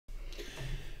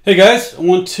Hey guys, I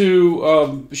want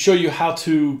to show you how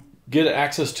to get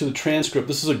access to the transcript.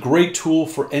 This is a great tool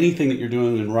for anything that you're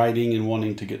doing in writing and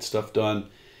wanting to get stuff done.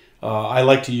 I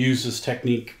like to use this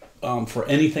technique for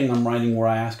anything I'm writing where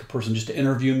I ask a person just to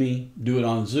interview me, do it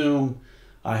on Zoom.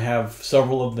 I have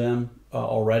several of them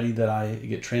already that I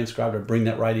get transcribed. I bring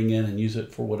that writing in and use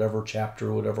it for whatever chapter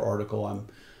or whatever article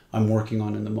I'm working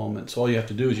on in the moment. So all you have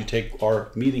to do is you take our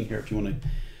meeting here if you want to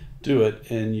do it,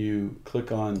 and you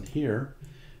click on here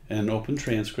and open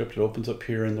transcript. It opens up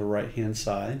here in the right hand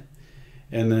side,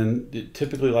 and then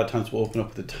typically a lot of times we'll open up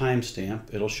with a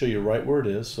timestamp. It'll show you right where it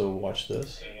is, so watch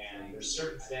this. And there's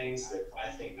certain things that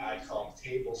I call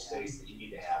table stakes that you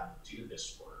need to have to do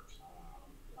this work.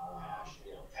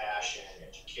 Passion,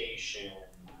 education, in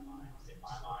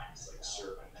my mind, it's like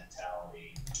servant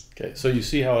mentality. Okay, so you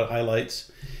see how it highlights.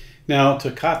 Now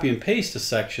to copy and paste a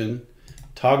section,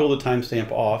 toggle the timestamp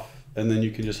off, and then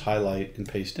you can just highlight and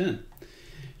paste in.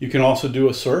 You can also do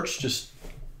a search, just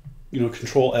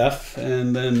Control F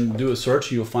and then do a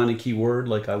search. You'll find a keyword,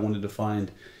 like I wanted to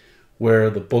find where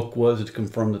the book was to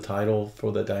confirm the title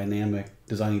for the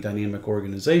Designing Dynamic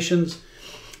Organizations,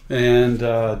 and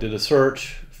did a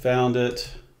search, found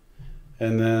it,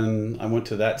 and then I went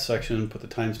to that section, put the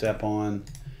timestamp on,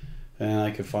 and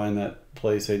I could find that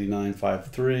place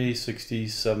 89:53, 60,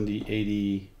 70,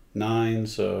 89,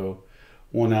 so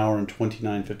 1 hour and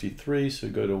 29:53, so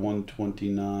go to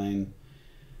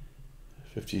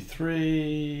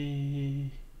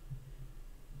 129:53,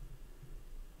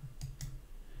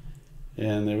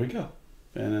 and there we go.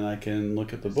 And then I can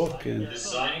look at the book and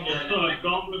Designing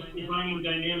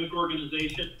dynamic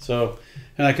organization. So,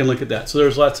 and I can look at that. So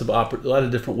there's a lot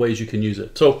of different ways you can use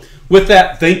it. So with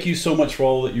that, thank you so much for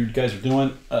all that you guys are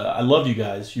doing. I love you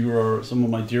guys. You are some of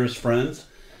my dearest friends.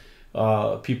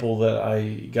 People that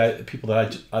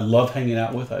I love hanging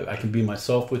out with. I can be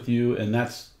myself with you, and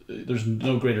there's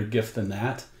no greater gift than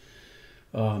that.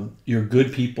 You're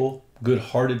good people,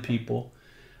 good-hearted people,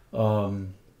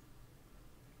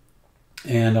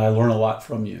 and I learn a lot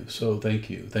from you. So thank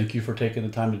you. Thank you for taking the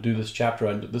time to do this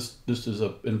chapter. This is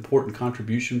an important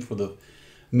contribution for the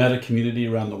meta community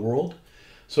around the world.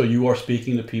 So you are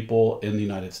speaking to people in the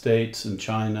United States, in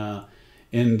China,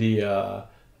 India,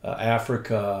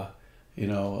 Africa,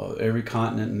 every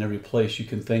continent and every place you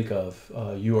can think of.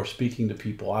 You are speaking to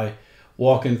people. I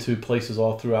walk into places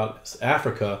all throughout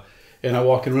Africa, and I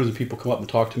walk in rooms and people come up and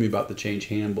talk to me about the Change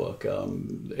Handbook,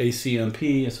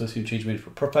 ACMP, Associated Change Management for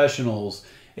Professionals,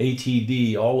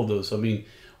 ATD, all of those. I mean,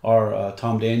 our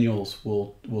Tom Daniels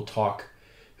will talk,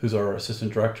 who's our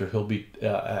assistant director. He'll be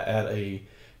at a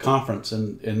conference,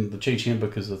 and the Change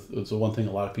Handbook is the one thing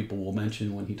a lot of people will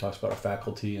mention when he talks about our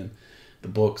faculty and the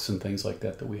books and things like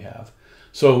that we have.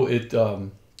 So it's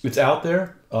out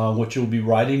there. What you'll be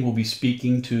writing will be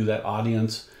speaking to that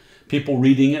audience. People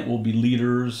reading it will be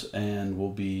leaders and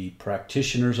will be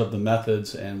practitioners of the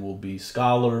methods and will be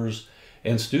scholars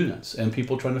and students and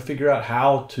people trying to figure out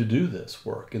how to do this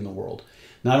work in the world.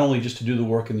 Not only just to do the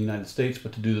work in the United States,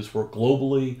 but to do this work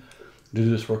globally, do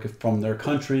this work from their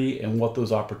country, and what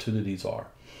those opportunities are.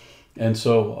 And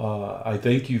so I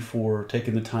thank you for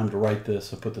taking the time to write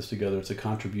this and put this together. It's a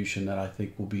contribution that I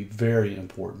think will be very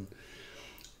important.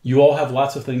 You all have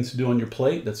lots of things to do on your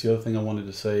plate. That's the other thing I wanted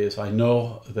to say is I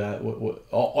know that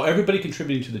everybody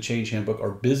contributing to the Change Handbook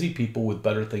are busy people with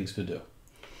better things to do.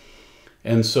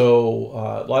 And so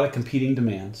a lot of competing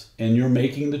demands, and you're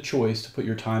making the choice to put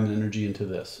your time and energy into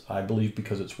this. I believe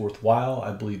because it's worthwhile.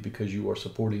 I believe because you are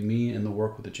supporting me in the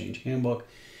work with the Change Handbook.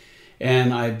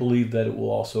 And I believe that it will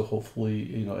also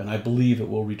hopefully, and I believe it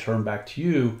will return back to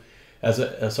you as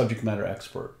a subject matter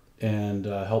expert and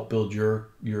help build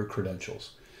your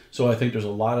credentials. So I think there's a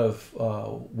lot of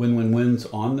win-win-wins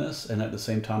on this, and at the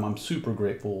same time, I'm super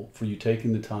grateful for you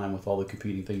taking the time with all the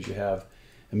competing things you have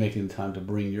and making the time to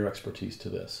bring your expertise to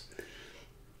this.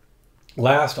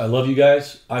 Last, I love you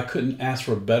guys. I couldn't ask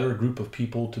for a better group of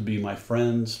people to be my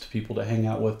friends, to people to hang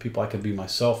out with, people I can be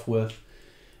myself with.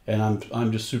 And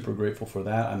I'm just super grateful for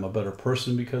that. I'm a better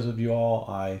person because of you all.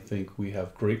 I think we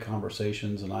have great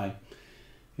conversations, and I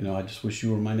just wish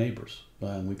you were my neighbors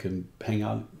and we can hang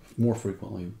out more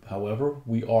frequently. However,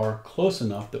 we are close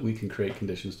enough that we can create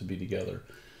conditions to be together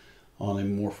on a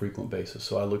more frequent basis.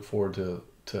 So I look forward to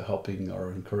helping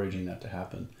or encouraging that to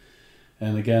happen.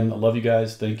 And again, I love you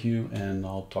guys. Thank you, and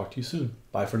I'll talk to you soon.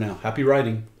 Bye for now. Happy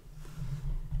writing.